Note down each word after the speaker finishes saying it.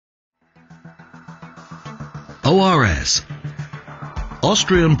ORS,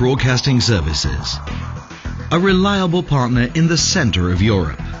 Austrian Broadcasting Services, a reliable partner in the center of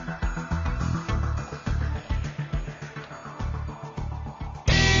Europe.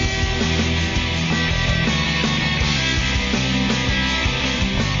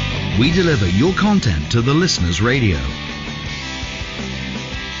 We deliver your content to the listener's radio.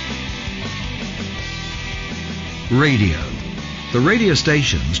 Radio. The radio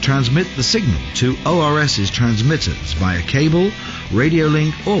stations transmit the signal to ORS's transmitters via cable, radio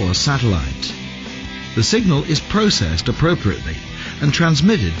link or satellite. The signal is processed appropriately and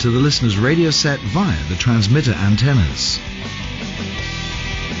transmitted to the listener's radio set via the transmitter antennas.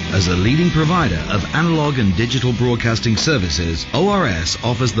 As a leading provider of analog and digital broadcasting services, ORS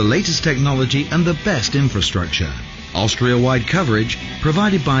offers the latest technology and the best infrastructure. Austria-wide coverage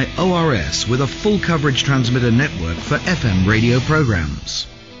provided by ORS with a full coverage transmitter network for FM radio programs.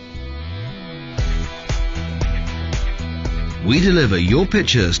 We deliver your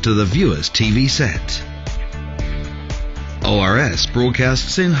pictures to the viewer's TV set. ORS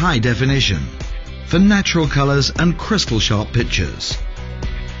broadcasts in high definition for natural colors and crystal sharp pictures.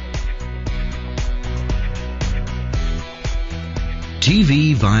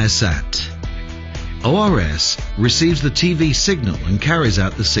 TV via SAT. ORS receives the TV signal and carries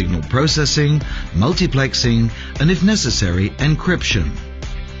out the signal processing, multiplexing, and if necessary, encryption.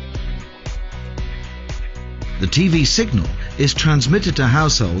 The TV signal is transmitted to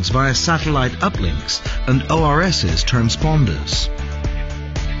households via satellite uplinks and ORS's transponders.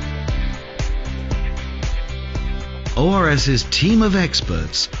 ORS's team of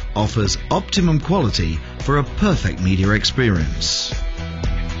experts offers optimum quality for a perfect media experience.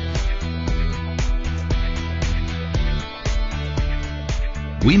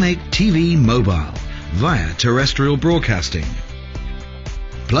 We make TV mobile via terrestrial broadcasting.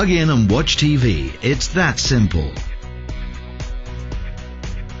 Plug in and watch TV. It's that simple.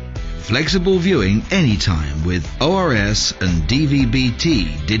 Flexible viewing anytime with ORS and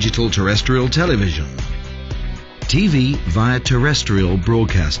DVB-T digital terrestrial television. TV via terrestrial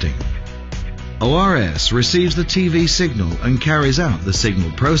broadcasting. ORS receives the TV signal and carries out the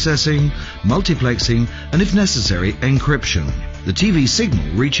signal processing, multiplexing, and if necessary, encryption. The TV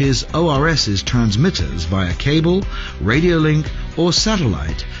signal reaches ORS's transmitters via cable, radio link, or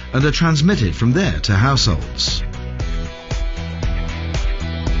satellite and are transmitted from there to households.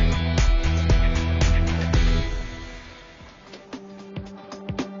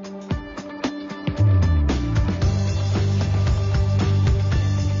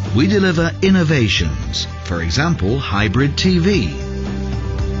 We deliver innovations, for example, hybrid TV.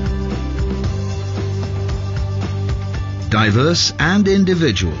 Diverse and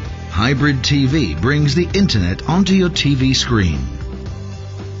individual, hybrid TV brings the internet onto your TV screen.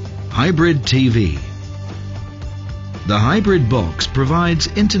 Hybrid TV. The hybrid box provides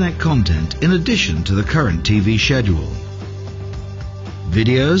internet content in addition to the current TV schedule.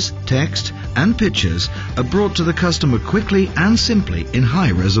 Videos, text, and pictures are brought to the customer quickly and simply in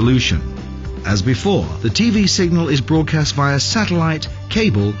high resolution. As before, the TV signal is broadcast via satellite,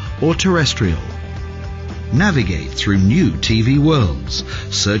 cable, or terrestrial. Navigate through new TV worlds,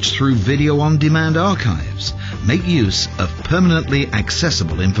 search through video-on-demand archives, make use of permanently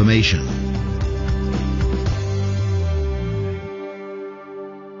accessible information.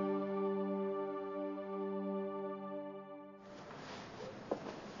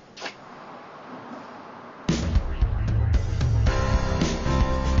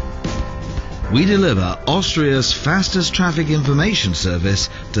 We deliver Austria's fastest traffic information service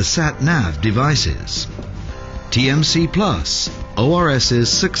to sat-nav devices. TMC Plus, ORS's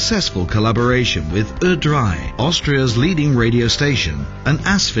successful collaboration with Ö3, Austria's leading radio station, and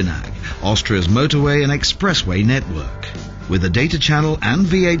ASFINAG, Austria's motorway and expressway network. With a data channel and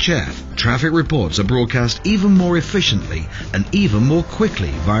VHF, traffic reports are broadcast even more efficiently and even more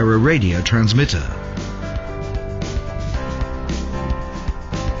quickly via a radio transmitter.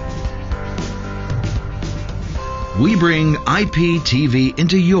 We bring IPTV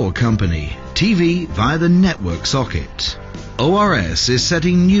into your company. TV via the network socket. ORS is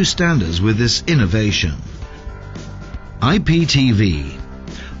setting new standards with this innovation. IPTV.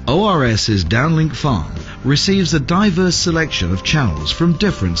 ORS's downlink farm receives a diverse selection of channels from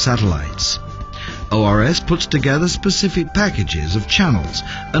different satellites. ORS puts together specific packages of channels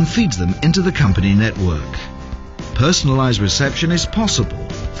and feeds them into the company network. Personalized reception is possible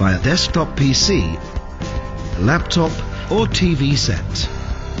via desktop PC, laptop or TV set.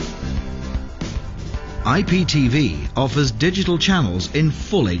 IPTV offers digital channels in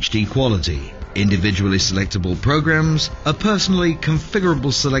full HD quality. individually selectable programs, a personally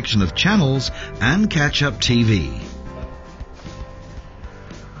configurable selection of channels, and catch-up TV.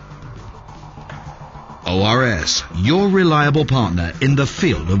 ORS, your reliable partner in the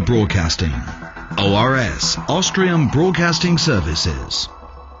field of broadcasting. ORS, Austrian Broadcasting Services.